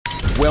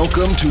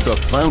Welcome to The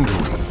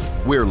Foundry,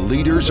 where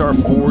leaders are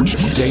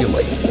forged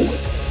daily.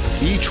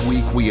 Each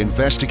week we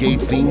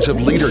investigate themes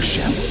of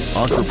leadership,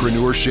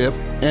 entrepreneurship,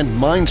 and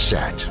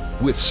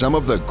mindset with some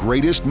of the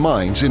greatest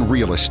minds in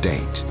real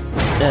estate.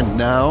 And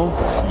now,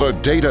 the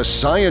data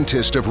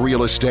scientist of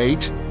real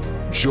estate,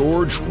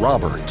 George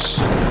Roberts.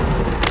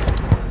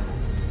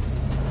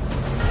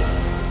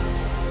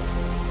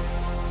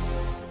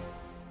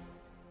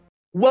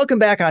 Welcome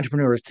back,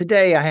 entrepreneurs.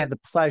 Today, I have the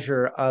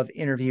pleasure of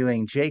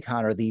interviewing Jay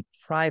Conner, the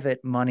private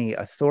money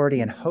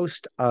authority and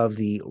host of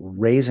the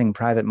Raising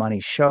Private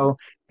Money show.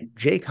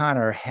 Jay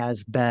Conner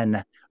has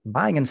been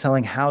buying and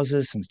selling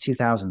houses since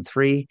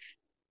 2003.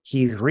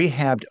 He's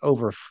rehabbed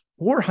over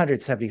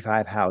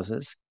 475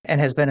 houses and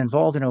has been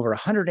involved in over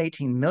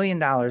 $118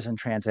 million in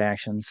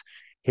transactions.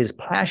 His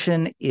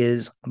passion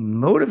is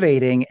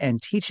motivating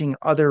and teaching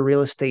other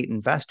real estate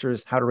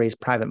investors how to raise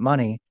private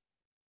money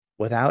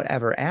without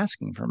ever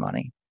asking for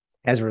money.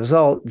 As a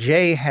result,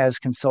 Jay has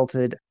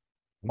consulted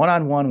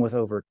one-on-one with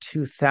over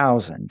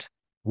 2,000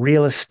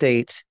 real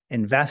estate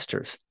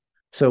investors.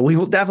 So we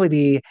will definitely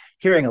be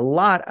hearing a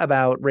lot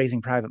about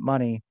raising private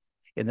money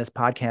in this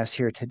podcast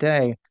here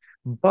today.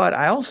 But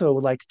I also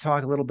would like to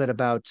talk a little bit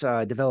about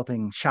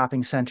developing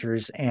shopping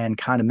centers and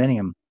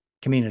condominium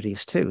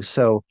communities too.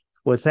 So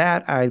with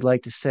that, I'd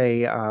like to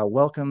say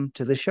welcome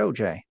to the show,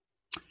 Jay.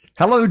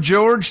 Hello,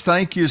 George.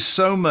 Thank you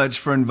so much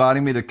for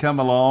inviting me to come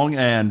along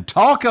and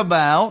talk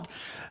about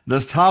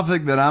this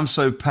topic that I'm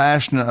so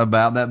passionate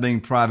about, that being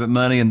private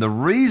money. And the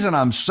reason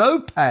I'm so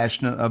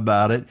passionate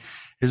about it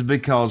is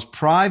because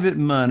private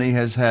money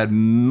has had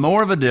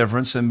more of a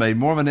difference and made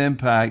more of an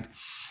impact.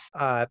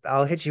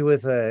 I'll hit you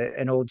with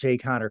an old Jay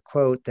Conner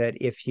quote that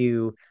if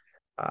you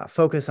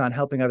focus on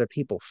helping other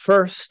people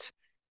first,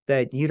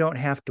 that you don't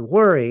have to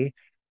worry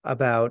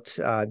about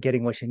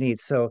getting what you need.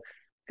 So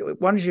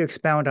why don't you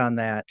expound on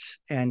that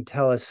and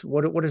tell us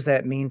what does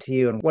that mean to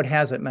you and what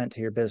has it meant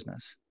to your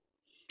business?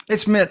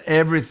 It's meant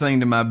everything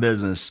to my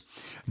business.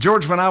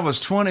 George, when I was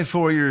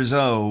 24 years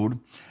old,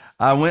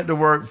 I went to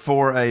work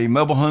for a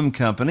mobile home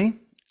company,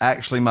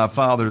 actually my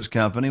father's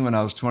company when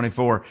I was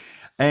 24.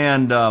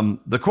 And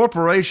the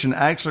corporation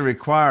actually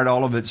required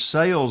all of its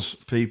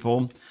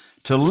salespeople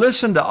to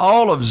listen to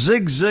all of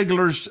Zig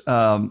Ziglar's,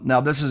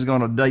 now this is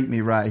going to date me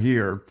right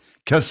here,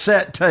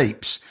 cassette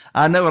tapes.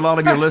 I know a lot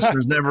of your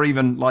listeners they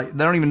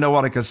don't even know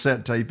what a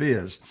cassette tape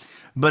is.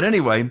 But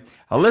anyway,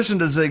 I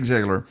listened to Zig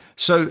Ziglar.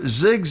 So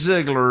Zig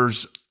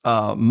Ziglar's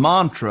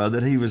mantra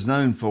that he was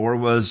known for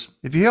was,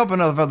 if you help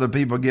enough other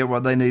people get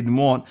what they need and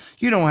want,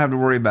 you don't have to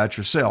worry about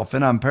yourself.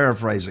 And I'm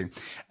paraphrasing.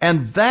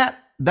 And that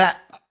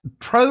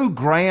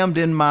programmed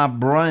in my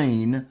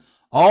brain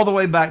all the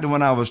way back to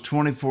when I was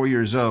 24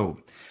 years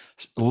old.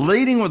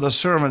 Leading with a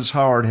servant's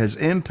heart has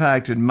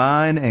impacted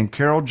mine and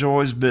Carol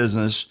Joy's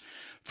business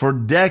for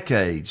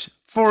decades.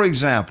 For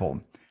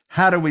example,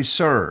 how do we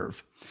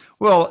serve?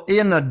 Well,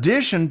 in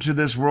addition to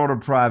this world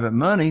of private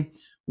money,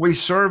 we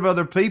serve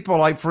other people.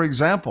 Like, for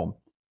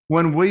example,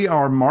 when we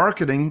are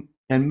marketing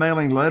and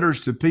mailing letters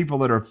to people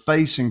that are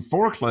facing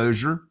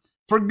foreclosure,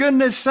 for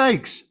goodness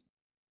sakes,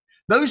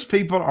 those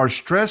people are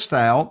stressed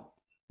out,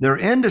 they're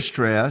in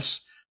distress,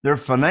 they're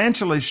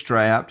financially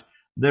strapped,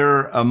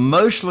 they're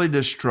emotionally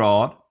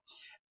distraught.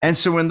 And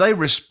so when they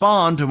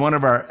respond to one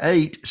of our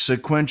 8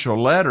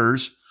 sequential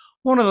letters,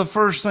 one of the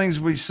first things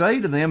we say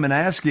to them and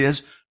ask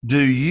is, do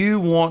you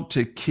want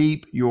to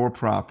keep your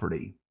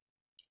property?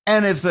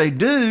 And if they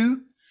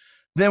do,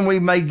 then we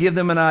may give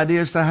them an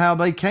idea as to how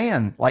they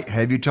can. Like,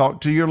 have you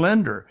talked to your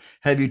lender?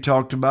 Have you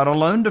talked about a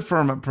loan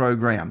deferment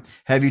program?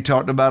 Have you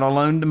talked about a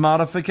loan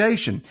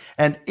modification?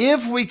 And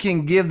if we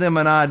can give them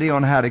an idea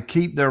on how to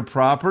keep their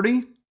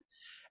property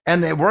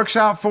and it works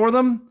out for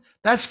them,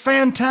 that's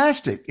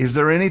fantastic. Is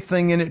there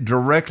anything in it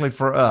directly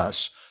for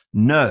us?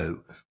 No.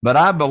 But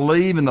I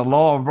believe in the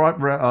law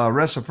of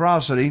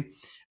reciprocity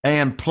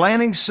and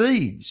planting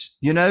seeds.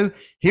 You know,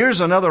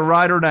 here's another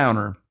writer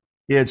downer.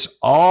 It's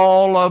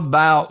all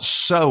about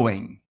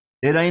sowing.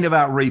 It ain't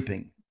about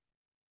reaping.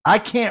 I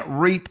can't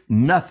reap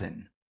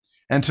nothing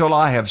until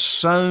I have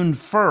sown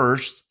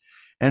first.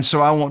 And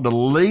so I want to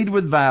lead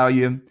with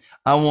value.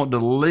 I want to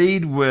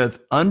lead with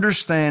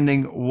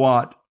understanding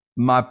what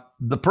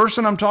the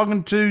person I'm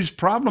talking to's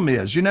problem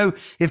is. You know,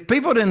 if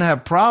people didn't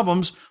have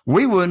problems,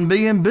 we wouldn't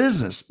be in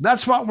business.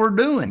 That's what we're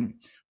doing.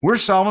 We're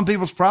solving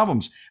people's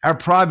problems. Our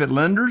private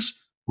lenders,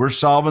 we're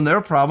solving their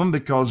problem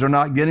because they're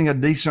not getting a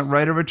decent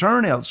rate of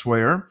return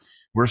elsewhere.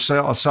 We're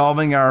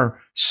solving our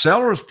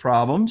sellers'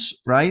 problems,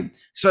 right?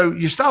 So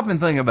you stop and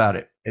think about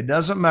it. It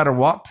doesn't matter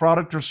what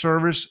product or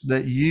service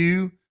that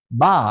you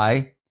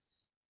buy,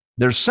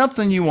 there's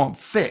something you want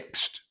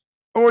fixed,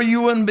 or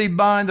you wouldn't be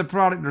buying the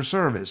product or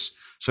service.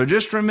 So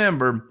just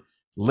remember,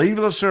 lead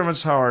with a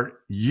servant's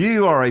heart.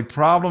 You are a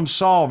problem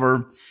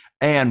solver,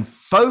 and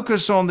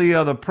focus on the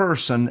other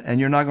person, and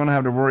you're not going to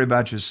have to worry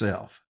about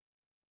yourself.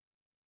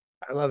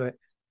 I love it.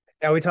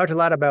 Now, we talked a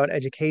lot about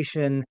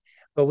education,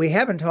 but we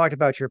haven't talked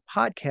about your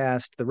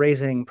podcast, the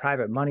Raising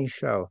Private Money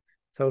show.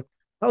 So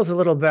tell us a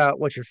little about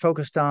what you're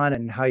focused on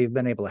and how you've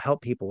been able to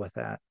help people with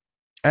that.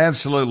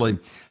 Absolutely.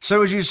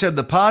 So, as you said,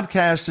 the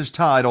podcast is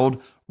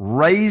titled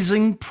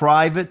Raising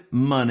Private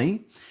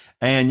Money,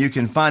 and you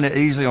can find it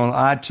easily on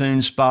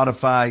iTunes,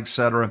 Spotify,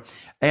 etc.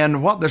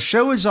 And what the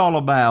show is all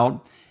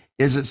about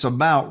is it's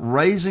about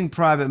raising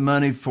private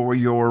money for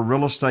your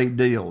real estate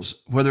deals,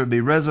 whether it be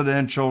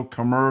residential,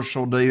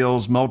 commercial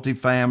deals,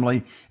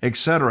 multifamily,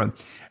 etc.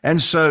 And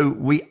so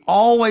we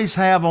always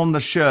have on the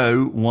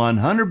show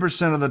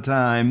 100% of the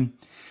time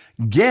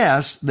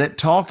guests that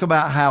talk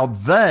about how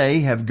they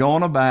have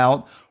gone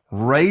about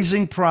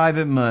raising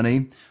private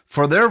money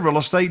for their real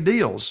estate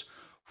deals,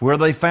 where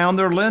they found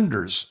their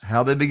lenders,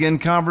 how they begin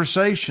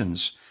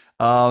conversations,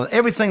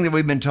 everything that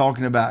we've been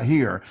talking about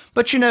here.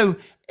 But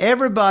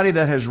everybody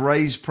that has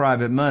raised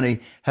private money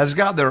has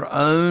got their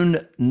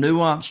own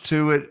nuance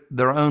to it,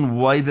 their own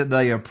way that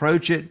they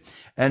approach it.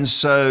 And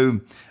so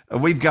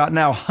we've got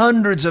now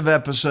hundreds of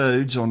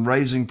episodes on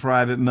raising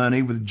private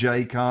money with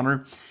Jay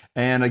Conner.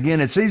 And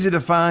again, it's easy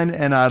to find,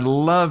 and I'd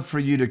love for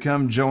you to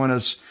come join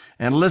us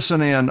and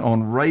listen in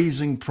on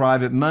Raising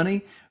Private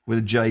Money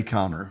with Jay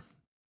Conner.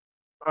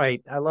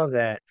 Right. I love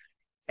that.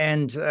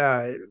 And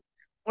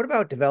what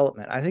about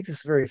development? I think this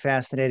is very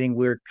fascinating.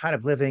 We're kind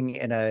of living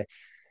in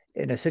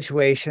a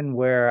situation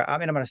where, I'm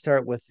going to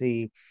start with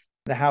the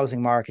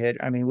housing market.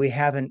 I mean, we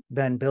haven't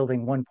been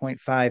building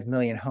 1.5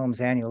 million homes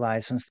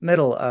annualized since the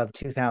middle of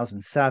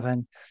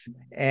 2007.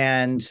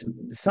 And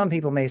some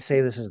people may say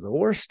this is the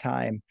worst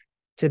time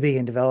to be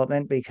in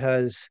development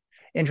because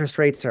interest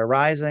rates are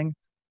rising.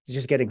 It's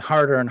just getting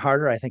harder and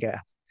harder. I think I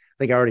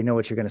already know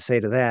what you're going to say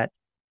to that.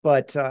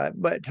 But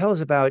tell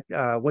us about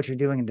what you're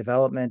doing in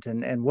development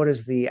and what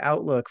is the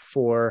outlook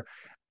for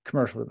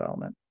commercial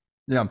development.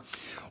 Yeah.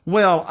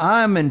 Well,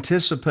 I'm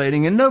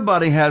anticipating, and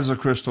nobody has a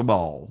crystal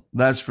ball,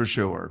 that's for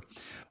sure.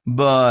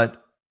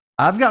 But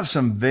I've got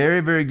some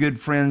very, very good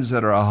friends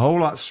that are a whole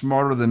lot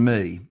smarter than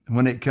me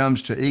when it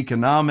comes to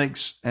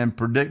economics and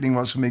predicting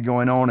what's going to be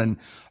going on and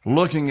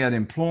looking at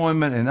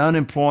employment and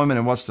unemployment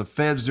and what's the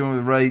Fed's doing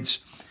with rates.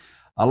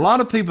 A lot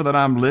of people that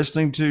I'm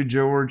listening to,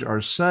 George,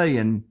 are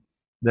saying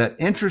that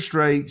interest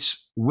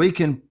rates we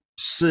can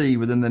see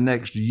within the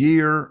next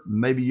year,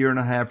 maybe year and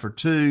a half or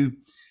two,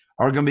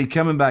 are going to be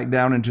coming back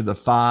down into the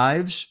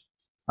fives.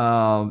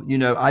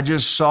 I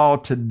just saw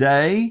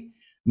today,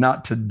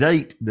 not to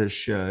date this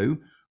show,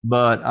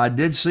 but I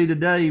did see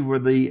today where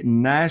the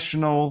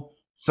national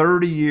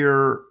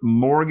 30-year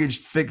mortgage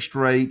fixed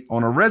rate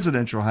on a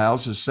residential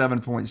house is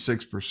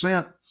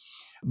 7.6%.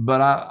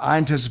 But I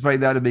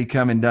anticipate that to be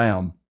coming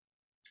down.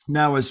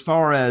 Now, as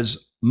far as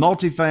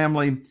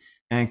multifamily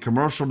and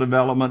commercial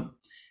development,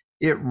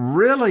 it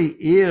really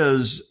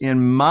is, in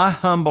my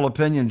humble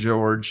opinion,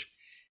 George,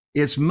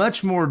 it's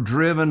much more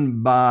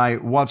driven by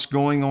what's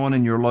going on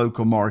in your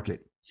local market.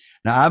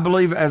 Now, I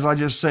believe, as I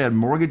just said,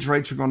 mortgage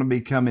rates are going to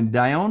be coming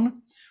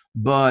down.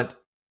 But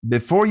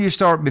before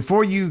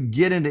you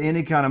get into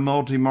any kind of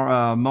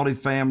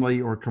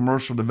multifamily or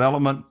commercial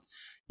development,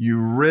 you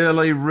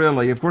really,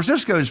 really, of course,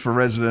 this goes for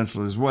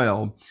residential as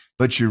well,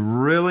 but you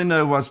really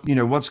know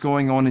what's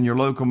going on in your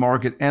local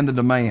market and the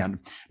demand.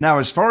 Now,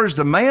 as far as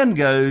demand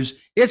goes,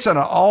 it's at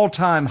an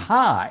all-time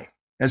high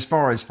as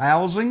far as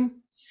housing,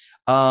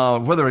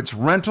 whether it's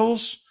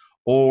rentals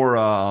or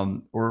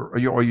owning,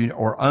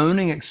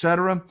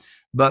 etc.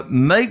 But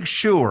make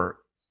sure,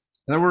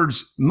 in other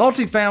words,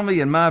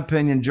 multifamily, in my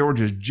opinion, George,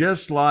 is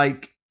just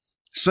like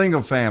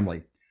single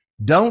family.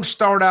 Don't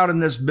start out in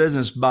this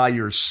business by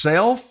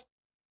yourself.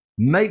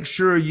 Make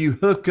sure you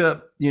hook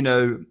up,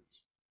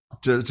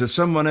 to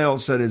someone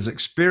else that is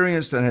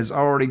experienced and has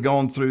already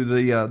gone through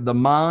the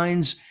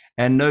mines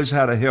and knows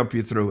how to help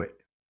you through it.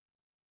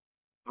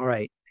 All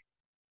right.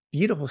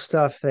 Beautiful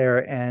stuff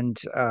there. And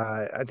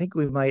I think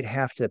we might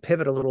have to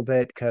pivot a little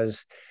bit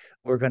because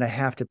we're going to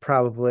have to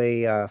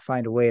probably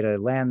find a way to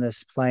land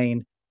this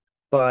plane.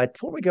 But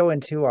before we go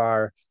into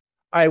all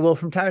right, well,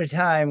 from time to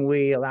time,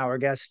 we allow our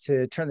guests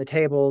to turn the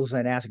tables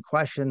and ask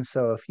questions.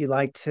 So if you'd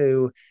like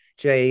to,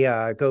 Jay,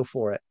 go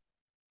for it.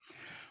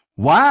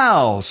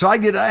 Wow. So I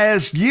get to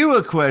ask you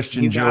a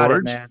question, You got it,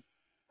 George. man.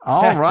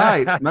 All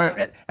right.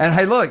 And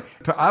hey, look,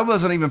 I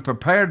wasn't even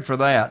prepared for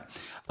that.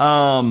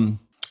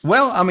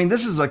 Well, I mean,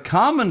 this is a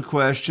common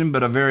question,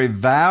 but a very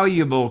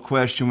valuable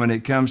question when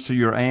it comes to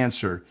your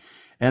answer.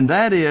 And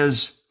that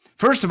is,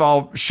 first of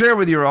all, share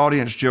with your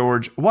audience,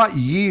 George, what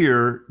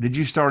year did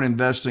you start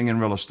investing in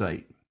real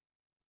estate?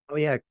 Oh,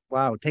 yeah.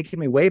 Wow. Taking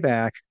me way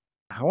back.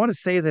 I want to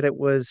say that it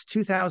was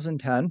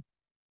 2010.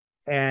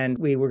 And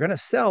we were going to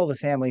sell the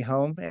family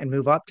home and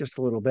move up just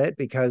a little bit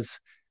because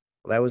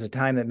that was a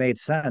time that made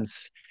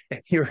sense.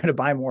 You were going to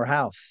buy more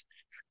house.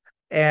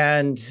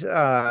 And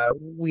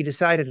we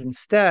decided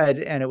instead,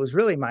 and it was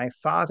really my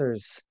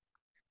father's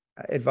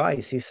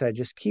advice. He said,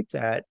 just keep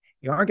that.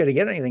 You aren't going to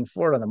get anything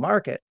for it on the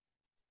market.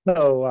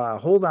 So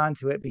hold on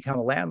to it, become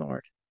a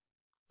landlord.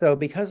 So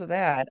because of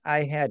that,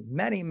 I had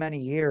many, many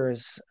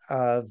years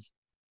of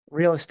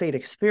real estate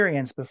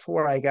experience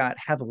before I got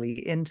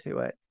heavily into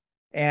it.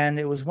 And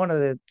it was one of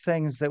the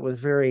things that was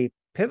very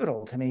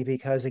pivotal to me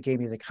because it gave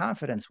me the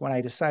confidence when I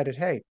decided,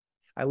 hey,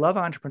 I love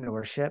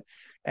entrepreneurship,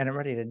 and I'm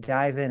ready to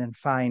dive in and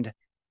find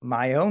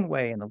my own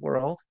way in the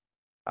world.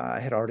 I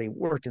had already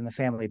worked in the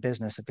family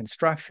business of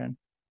construction.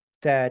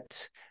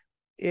 That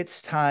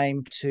it's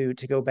time to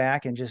go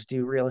back and just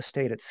do real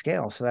estate at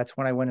scale. So that's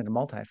when I went into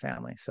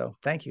multifamily. So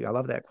thank you. I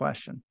love that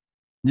question.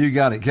 You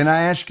got it. Can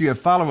I ask you a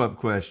follow-up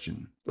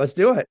question? Let's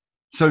do it.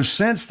 So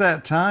since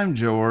that time,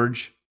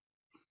 George,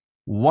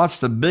 what's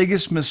the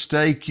biggest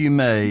mistake you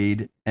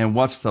made and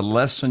what's the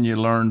lesson you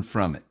learned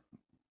from it?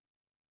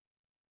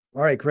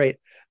 All right, great.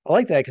 I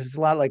like that because it's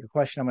a lot like a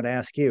question I'm going to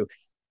ask you.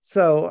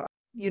 So,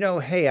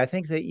 hey, I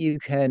think that you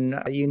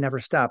never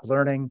stop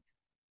learning,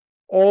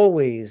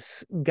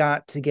 always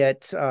got to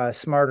get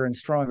smarter and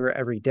stronger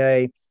every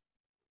day.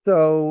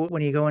 So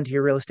when you go into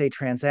your real estate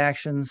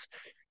transactions,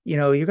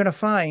 you're going to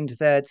find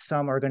that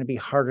some are going to be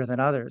harder than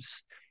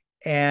others.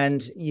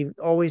 And you've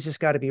always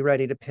just got to be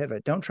ready to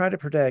pivot. Don't try to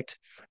predict,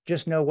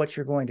 just know what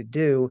you're going to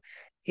do.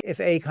 If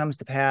A comes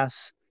to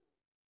pass,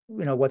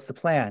 what's the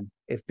plan?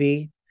 If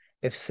B,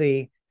 if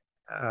C,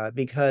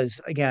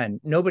 because again,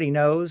 nobody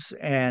knows,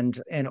 and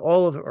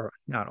all of, or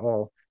not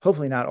all,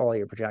 hopefully not all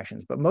your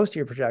projections, but most of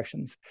your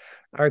projections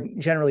are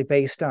generally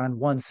based on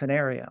one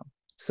scenario.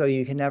 So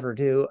you can never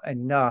do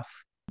enough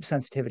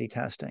sensitivity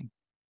testing.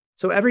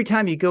 So every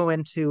time you go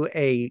into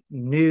a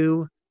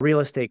new real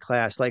estate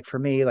class, like for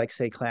me, like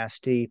say class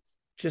D,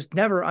 just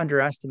never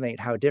underestimate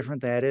how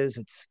different that is.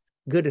 It's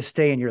good to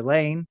stay in your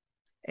lane,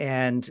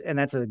 and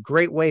that's a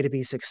great way to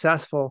be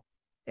successful.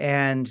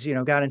 And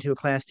got into a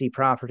class D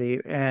property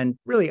and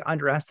really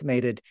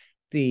underestimated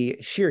the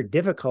sheer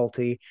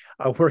difficulty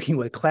of working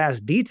with class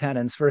D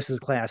tenants versus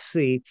class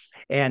C,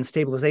 and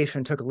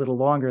stabilization took a little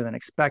longer than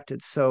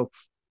expected. So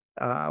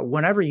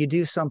whenever you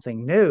do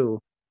something new,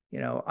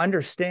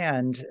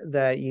 understand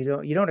that you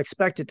don't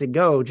expect it to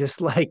go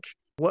just like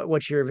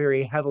what you're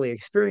very heavily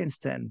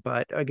experienced in.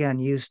 But again,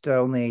 used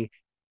only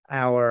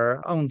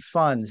our own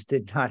funds,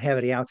 did not have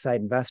any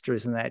outside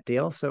investors in that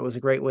deal. So it was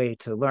a great way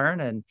to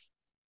learn and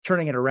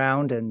turning it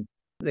around. And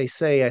they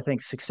say, I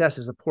think success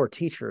is a poor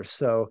teacher.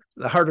 So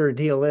the harder a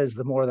deal is,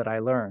 the more that I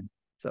learn.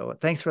 So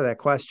thanks for that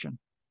question.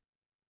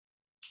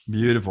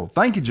 Beautiful.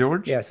 Thank you,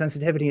 George. Yeah,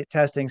 sensitivity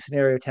testing,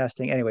 scenario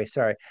testing. Anyway,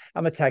 sorry,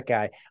 I'm a tech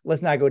guy.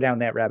 Let's not go down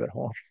that rabbit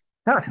hole.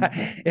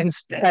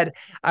 Instead,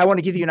 I want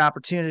to give you an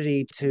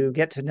opportunity to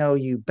get to know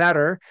you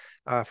better,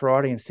 for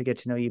audience to get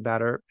to know you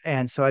better.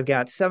 And so I've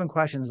got 7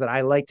 questions that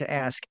I like to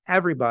ask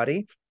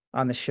everybody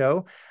on the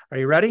show. Are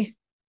you ready?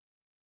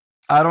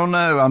 I don't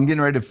know. I'm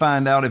getting ready to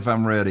find out if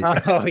I'm ready.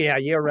 Oh, yeah,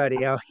 you're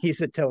ready. Oh,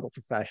 he's a total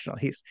professional.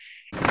 He's.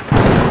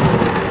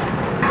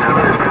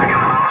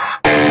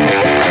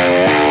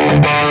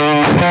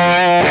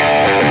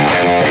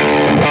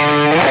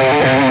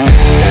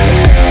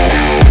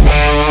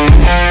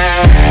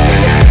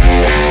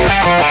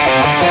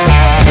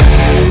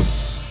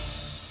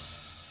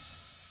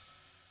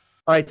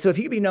 All right. So if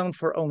you could be known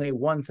for only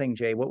one thing,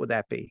 Jay, what would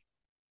that be?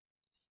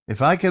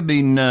 If I could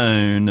be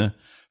known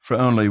for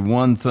only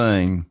one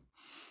thing,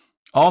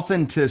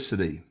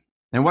 authenticity.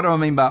 And what do I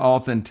mean by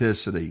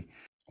authenticity?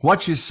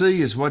 What you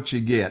see is what you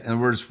get. In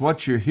other words,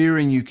 what you're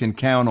hearing, you can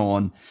count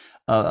on.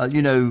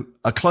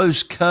 A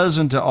close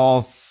cousin to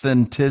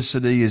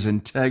authenticity is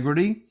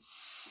integrity,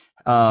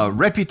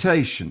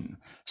 reputation.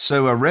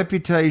 So a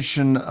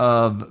reputation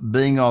of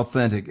being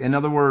authentic. In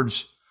other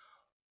words,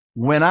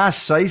 when I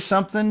say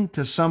something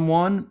to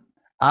someone,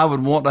 I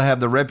would want to have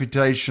the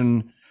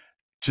reputation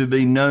to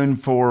be known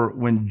for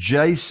when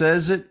Jay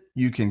says it,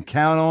 you can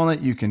count on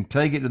it. You can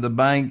take it to the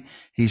bank.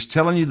 He's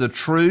telling you the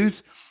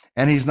truth,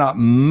 and he's not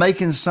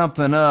making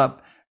something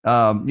up,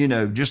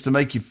 just to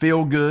make you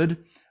feel good,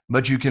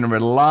 but you can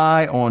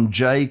rely on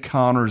Jay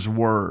Connor's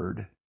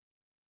word.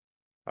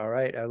 All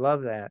right. I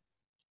love that.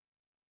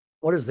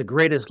 What is the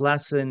greatest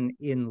lesson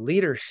in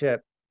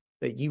leadership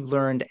that you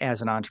learned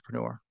as an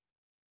entrepreneur?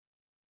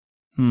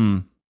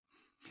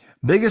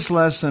 Biggest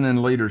lesson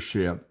in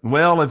leadership.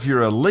 Well, if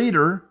you're a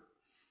leader,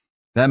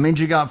 that means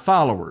you got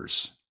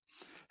followers.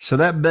 So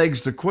that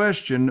begs the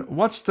question,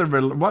 what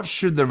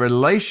should the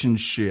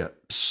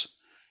relationships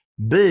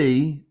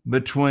be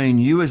between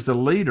you as the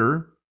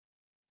leader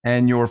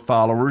and your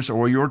followers,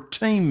 or your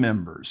team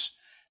members,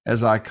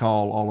 as I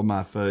call all of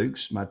my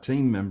folks, my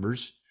team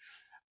members?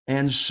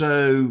 And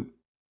so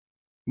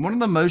one of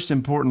the most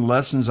important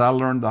lessons I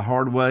learned the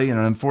hard way, and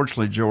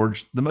unfortunately,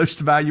 George, the most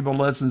valuable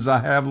lessons I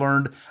have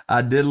learned,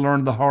 I did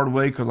learn the hard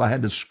way because I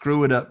had to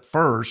screw it up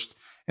first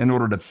in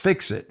order to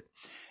fix it.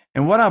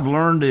 And what I've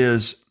learned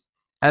is,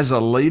 as a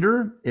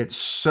leader, it's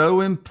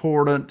so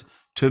important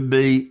to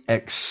be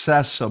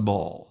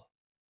accessible.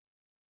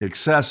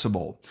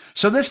 Accessible.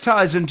 So this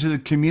ties into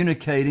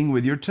communicating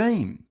with your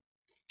team.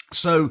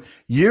 So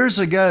years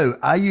ago,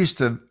 I used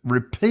to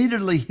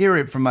repeatedly hear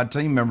it from my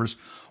team members.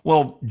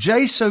 Well,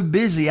 Jay's so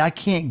busy, I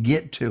can't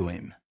get to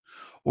him.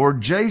 Or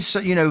Jay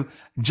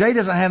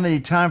doesn't have any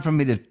time for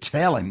me to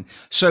tell him.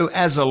 So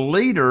as a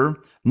leader,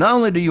 not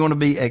only do you want to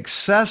be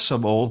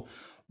accessible,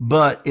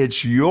 but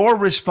it's your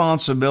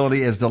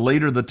responsibility as the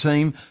leader of the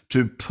team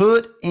to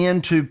put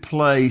into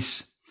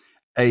place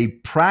a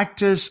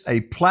practice,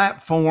 a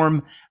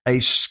platform, a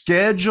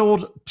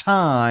scheduled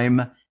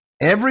time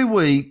every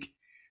week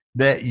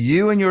that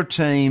you and your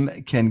team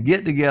can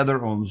get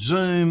together on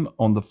Zoom,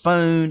 on the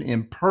phone,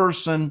 in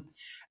person,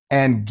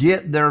 and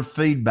get their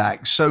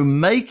feedback. So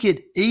make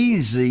it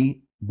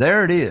easy.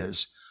 There it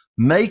is.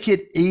 Make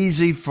it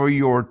easy for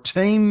your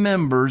team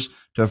members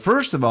to,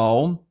 first of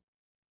all,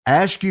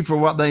 ask you for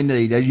what they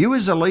need. You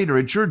as a leader,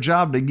 it's your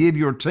job to give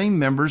your team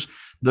members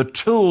the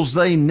tools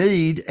they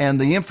need and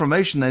the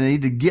information they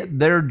need to get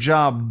their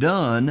job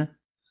done.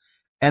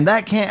 And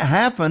that can't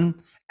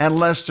happen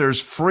unless there's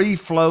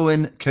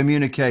free-flowing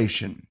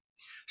communication.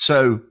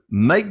 So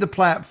make the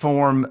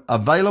platform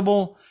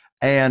available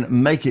and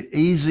make it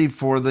easy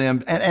for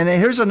them. And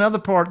here's another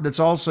part that's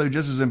also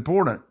just as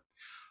important.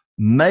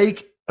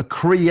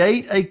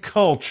 Create a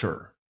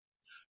culture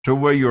to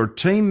where your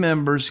team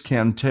members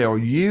can tell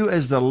you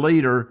as the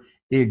leader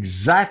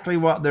exactly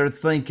what they're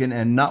thinking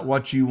and not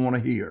what you want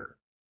to hear.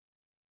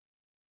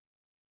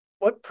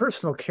 What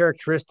personal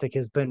characteristic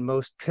has been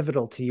most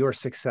pivotal to your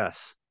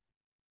success?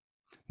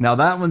 Now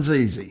that one's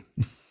easy.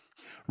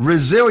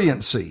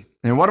 Resiliency.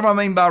 And what do I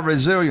mean by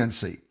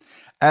resiliency?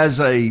 As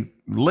a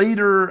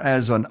leader,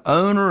 as an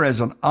owner,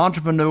 as an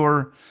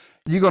entrepreneur,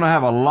 you're going to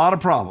have a lot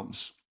of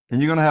problems and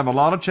you're going to have a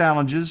lot of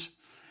challenges.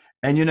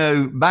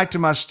 And, back to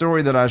my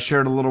story that I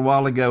shared a little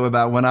while ago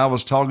about when I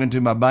was talking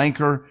to my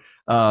banker,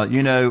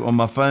 on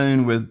my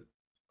phone with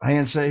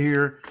handset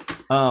here.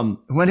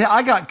 When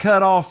I got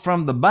cut off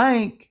from the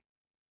bank,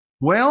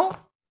 well,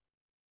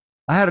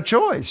 I had a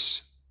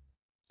choice.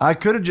 I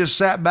could have just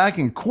sat back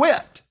and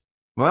quit.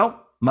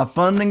 Well, my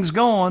funding's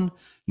gone.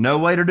 No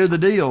way to do the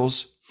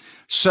deals.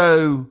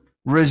 So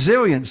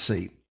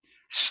resiliency,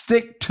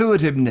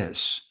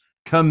 stick-to-itiveness,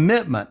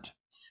 commitment.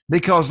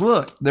 Because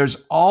look, there's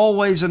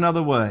always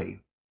another way.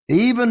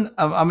 Even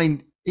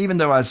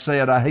though I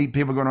said I hate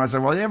people going around and say,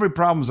 well, every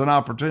problem's an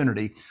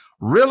opportunity.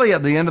 Really,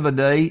 at the end of the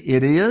day,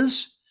 it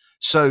is.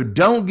 So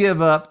don't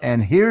give up.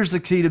 And here's the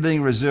key to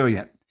being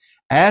resilient.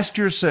 Ask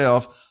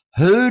yourself,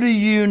 who do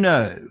you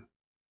know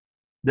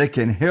that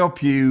can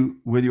help you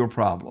with your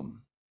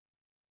problem?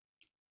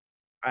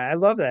 I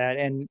love that.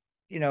 And,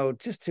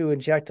 just to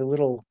inject a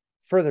little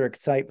further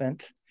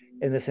excitement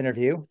in this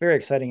interview, very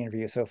exciting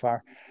interview so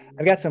far,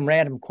 I've got some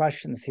random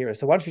questions here.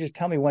 So why don't you just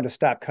tell me when to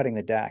stop cutting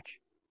the deck?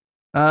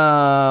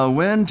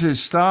 When to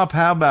stop?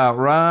 How about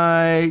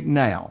right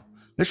now?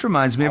 This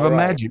reminds me of a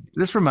magic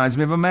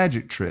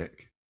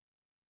trick.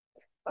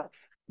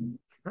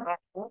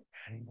 Well,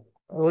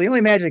 the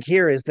only magic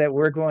here is that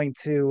we're going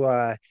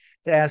to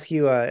ask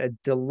you a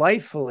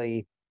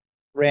delightfully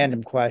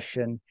random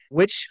question.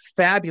 Which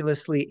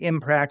fabulously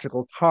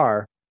impractical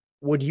car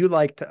would you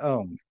like to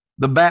own?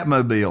 The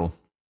Batmobile.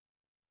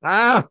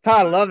 Ah,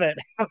 I love it.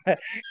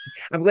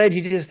 I'm glad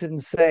you just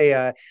didn't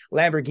say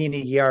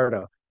Lamborghini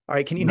Gallardo. All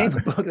right, can you name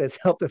a book that's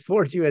helped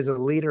afford you as a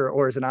leader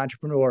or as an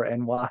entrepreneur,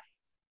 and why?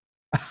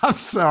 I'm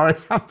sorry.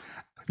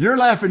 You're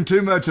laughing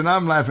too much and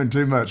I'm laughing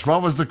too much.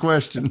 What was the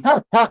question?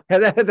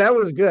 that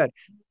was good.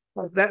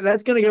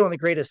 That's going to go on the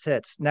greatest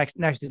hits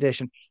next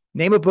edition.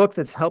 Name a book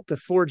that's helped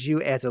afford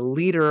you as a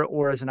leader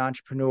or as an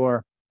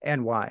entrepreneur,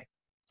 and why?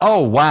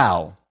 Oh,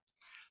 wow.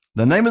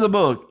 The name of the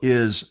book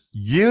is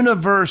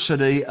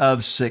University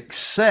of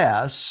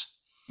Success,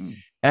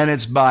 and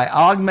it's by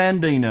Og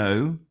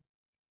Mandino,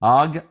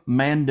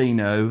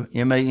 Mandino,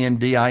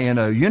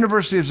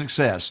 University of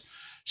Success.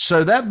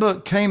 So that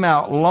book came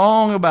out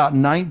long about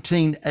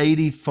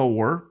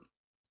 1984,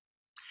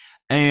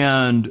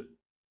 and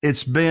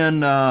it's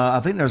been, I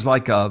think there's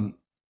like a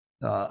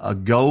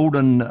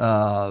golden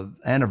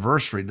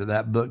anniversary to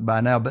that book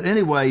by now. But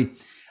anyway,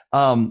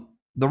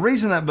 the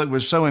reason that book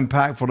was so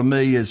impactful to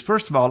me is,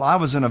 first of all, I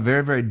was in a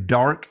very, very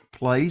dark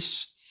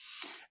place.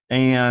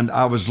 And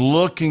I was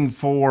looking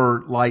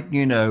for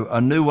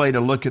a new way to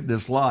look at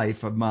this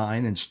life of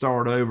mine and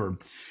start over.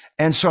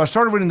 And so I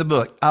started reading the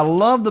book. I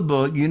love the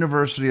book,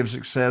 University of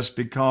Success,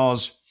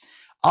 because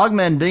Og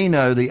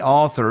Mandino, the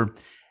author,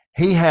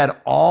 he had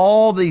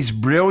all these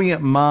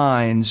brilliant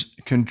minds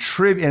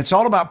contribute. And it's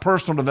all about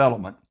personal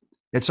development.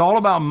 It's all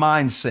about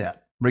mindset,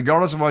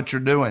 regardless of what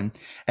you're doing.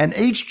 And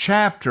each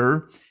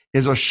chapter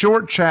is a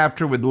short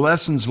chapter with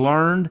lessons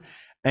learned.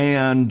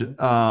 And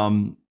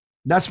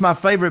that's my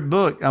favorite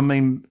book. I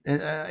mean,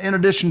 in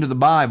addition to the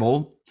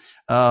Bible,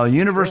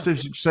 University of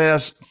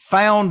Success,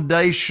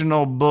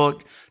 foundational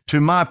book to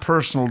my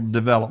personal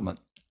development.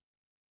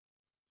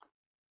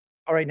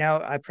 All right.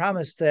 Now, I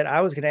promised that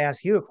I was going to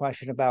ask you a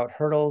question about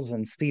hurdles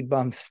and speed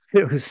bumps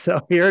too.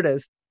 So here it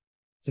is.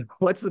 So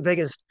what's the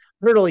biggest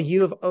hurdle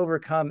you've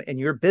overcome in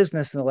your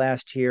business in the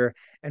last year,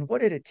 and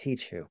what did it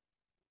teach you?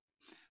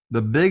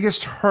 The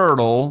biggest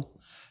hurdle.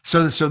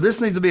 So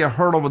this needs to be a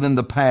hurdle within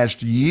the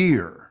past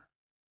year.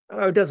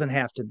 Oh, it doesn't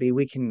have to be.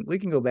 We can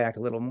go back a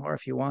little more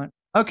if you want.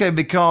 Okay,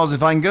 because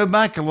if I can go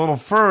back a little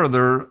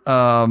further,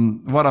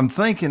 what I'm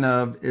thinking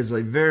of is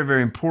a very,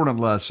 very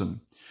important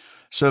lesson.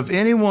 So if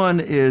anyone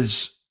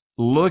is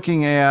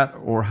looking at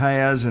or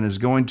has and is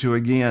going to,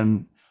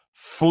 again,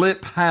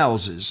 flip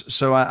houses.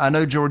 So I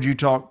know, George, you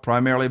talk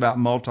primarily about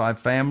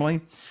multifamily,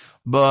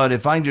 but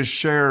if I can just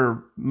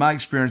share my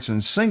experience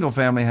in single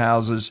family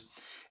houses,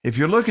 if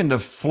you're looking to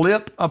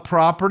flip a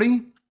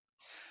property,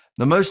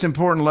 the most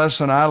important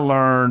lesson I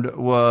learned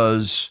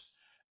was,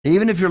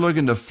 even if you're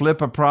looking to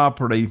flip a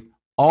property,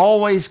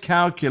 always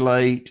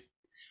calculate,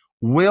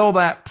 will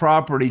that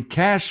property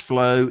cash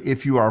flow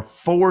if you are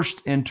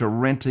forced into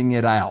renting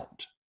it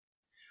out?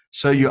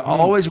 So you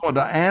always want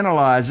to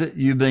analyze it,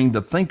 you being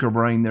the thinker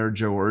brain there,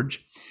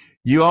 George.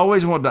 You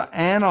always want to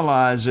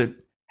analyze it.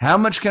 How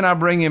much can I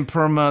bring in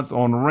per month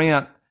on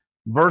rent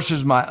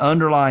versus my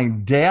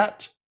underlying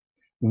debt?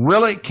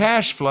 Will it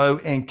cash flow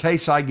in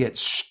case I get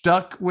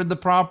stuck with the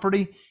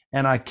property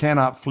and I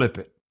cannot flip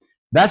it?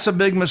 That's a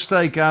big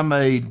mistake I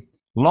made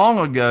long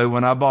ago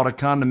when I bought a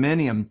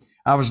condominium.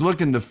 I was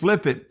looking to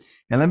flip it.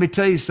 And let me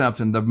tell you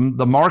something,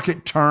 the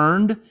market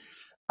turned.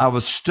 I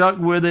was stuck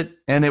with it,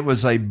 and it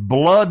was a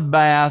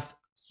bloodbath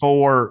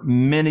for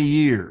many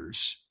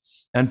years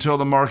until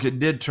the market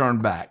did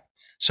turn back.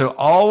 So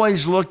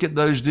always look at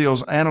those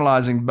deals,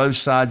 analyzing both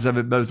sides of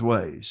it both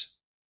ways.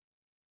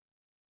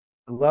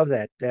 I love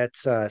that.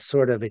 That's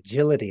sort of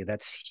agility.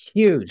 That's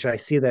huge. I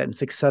see that in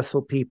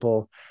successful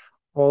people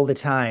all the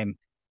time.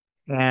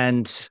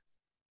 And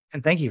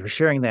thank you for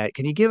sharing that.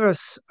 Can you give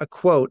us a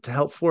quote to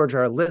help forge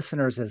our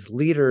listeners as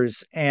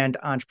leaders and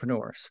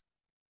entrepreneurs?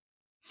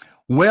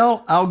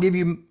 Well, I'll give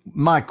you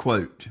my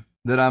quote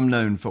that I'm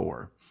known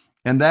for,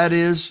 and that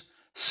is,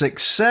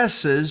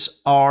 successes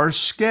are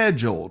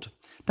scheduled.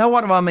 Now,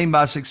 what do I mean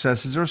by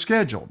successes are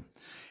scheduled?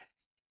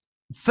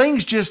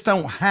 Things just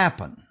don't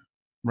happen,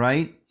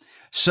 right?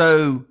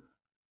 So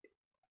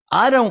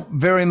I don't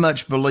very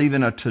much believe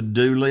in a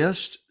to-do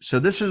list. So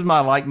this is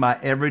my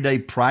everyday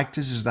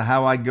practice as to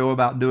how I go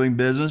about doing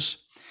business.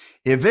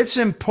 If it's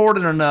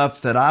important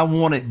enough that I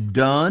want it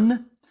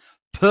done,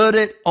 put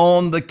it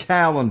on the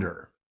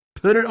calendar.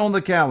 Put it on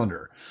the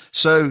calendar.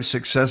 So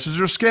successes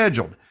are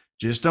scheduled.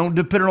 Just don't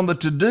put it on the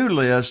to-do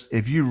list.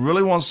 If you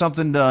really want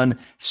something done,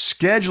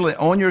 schedule it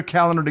on your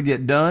calendar to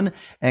get done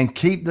and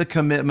keep the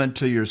commitment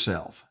to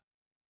yourself.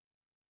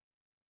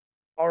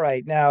 All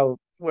right. Now,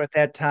 we're at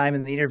that time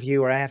in the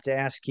interview where I have to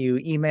ask you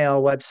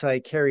email,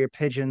 website, carrier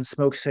pigeon,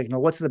 smoke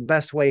signal. What's the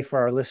best way for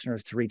our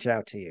listeners to reach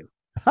out to you?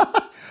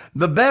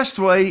 The best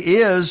way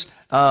is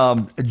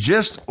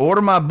just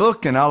order my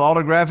book and I'll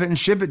autograph it and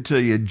ship it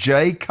to you.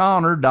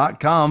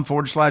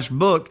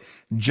 jayconner.com/book,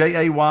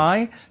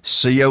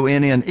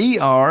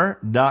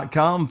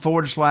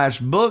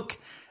 JAYCONNER.com/book,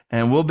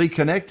 and we'll be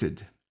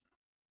connected.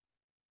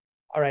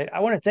 All right. I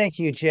want to thank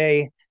you,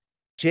 Jay.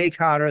 Jay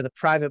Conner, the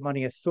Private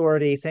Money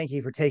Authority. Thank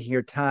you for taking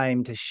your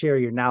time to share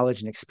your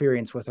knowledge and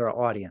experience with our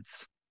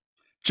audience.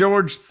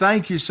 George,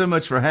 thank you so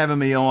much for having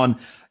me on.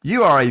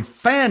 You are a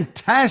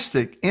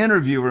fantastic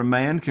interviewer,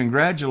 man.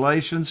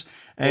 Congratulations.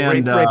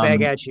 And right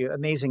back at you.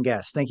 Amazing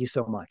guest. Thank you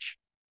so much.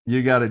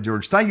 You got it,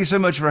 George. Thank you so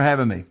much for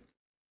having me.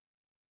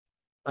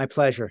 My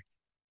pleasure.